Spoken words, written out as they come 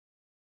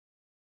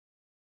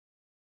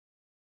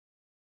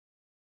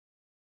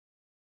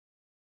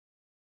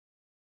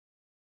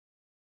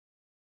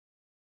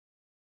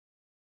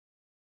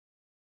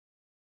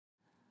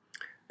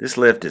This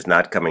lift is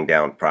not coming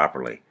down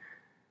properly.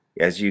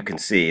 As you can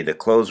see, the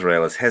clothes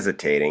rail is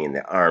hesitating and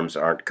the arms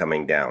aren't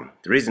coming down.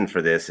 The reason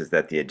for this is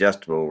that the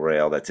adjustable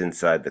rail that's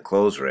inside the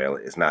clothes rail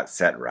is not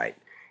set right.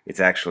 It's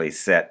actually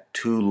set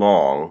too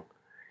long,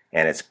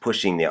 and it's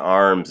pushing the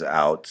arms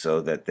out so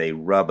that they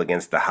rub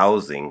against the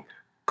housing,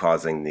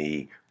 causing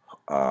the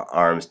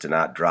arms to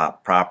not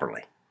drop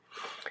properly.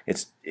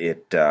 It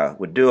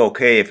would do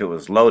okay if it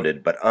was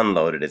loaded, but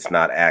unloaded it's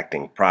not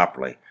acting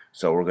properly.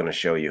 So we're going to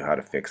show you how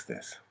to fix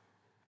this.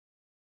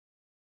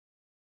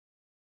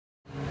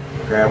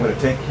 Okay, I'm going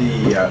to take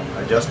the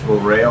adjustable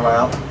rail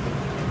out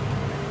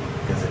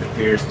because it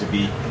appears to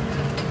be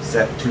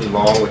set too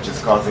long, which is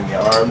causing the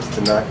arms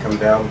to not come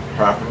down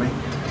properly.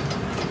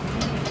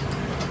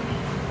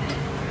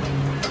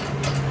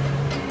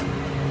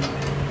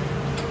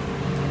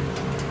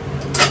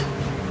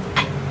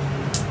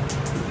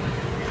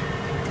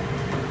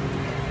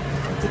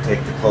 To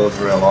take the clothes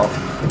rail off.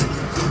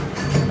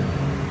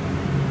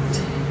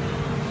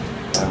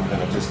 I'm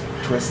going to just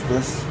twist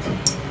this,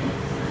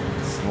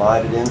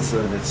 slide it in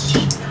so that it's a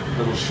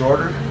little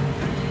shorter.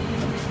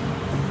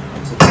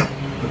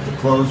 Put the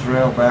clothes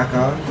rail back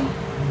on.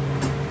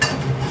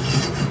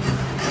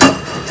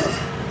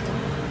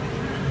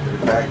 Put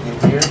it back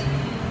in here.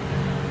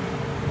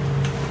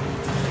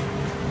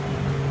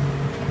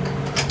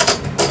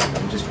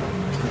 And just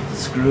put the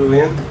screw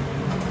in.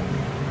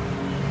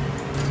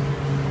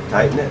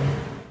 Tighten it.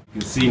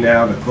 You can see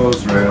now the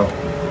clothes rail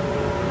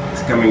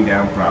is coming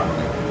down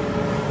properly.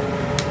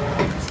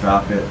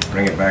 Stop it,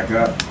 bring it back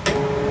up.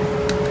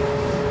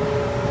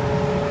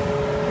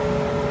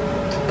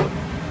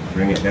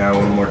 Bring it down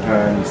one more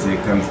time. You see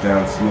it comes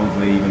down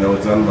smoothly even though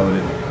it's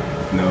unloaded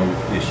with no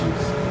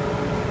issues.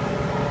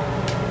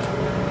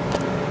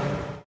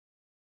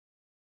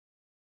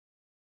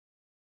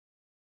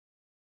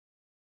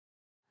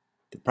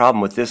 The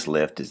problem with this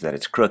lift is that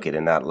it's crooked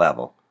and not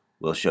level.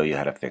 We'll show you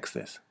how to fix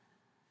this.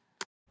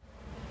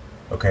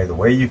 Okay, the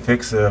way you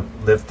fix a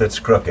lift that's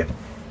crooked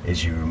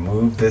is you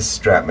remove this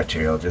strap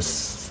material,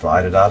 just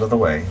slide it out of the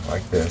way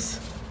like this,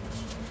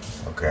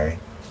 okay,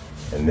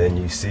 and then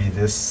you see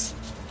this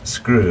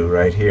screw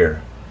right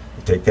here.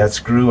 You take that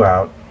screw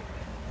out,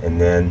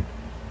 and then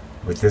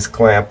with this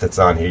clamp that's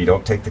on here, you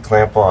don't take the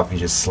clamp off, you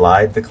just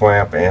slide the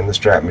clamp and the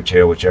strap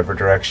material whichever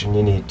direction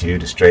you need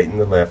to straighten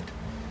the lift,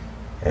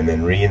 and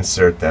then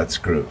reinsert that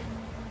screw,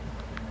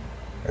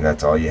 and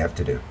that's all you have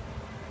to do.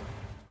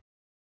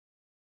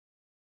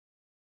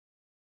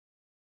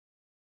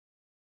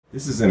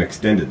 This is an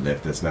extended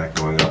lift that's not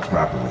going up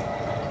properly.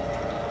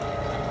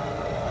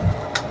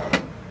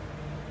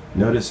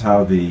 Notice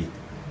how the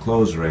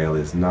clothes rail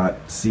is not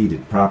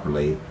seated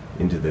properly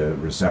into the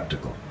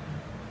receptacle.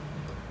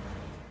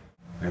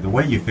 Now, the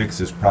way you fix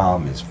this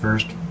problem is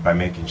first by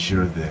making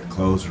sure the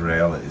clothes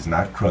rail is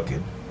not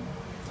crooked.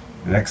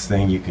 The next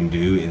thing you can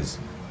do is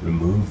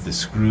remove the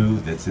screw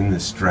that's in the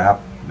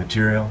strap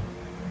material.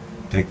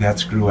 Take that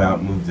screw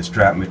out, move the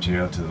strap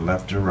material to the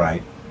left or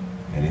right,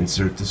 and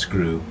insert the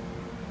screw.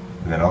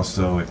 And then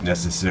also, if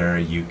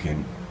necessary, you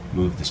can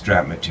move the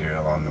strap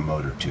material on the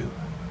motor tube.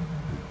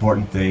 The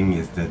important thing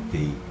is that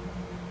the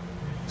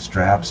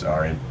straps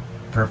are in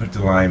perfect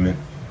alignment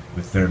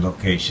with their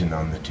location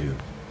on the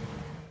tube.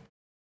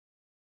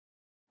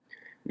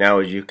 Now,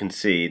 as you can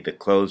see, the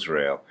clothes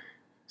rail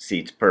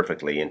seats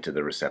perfectly into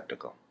the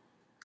receptacle.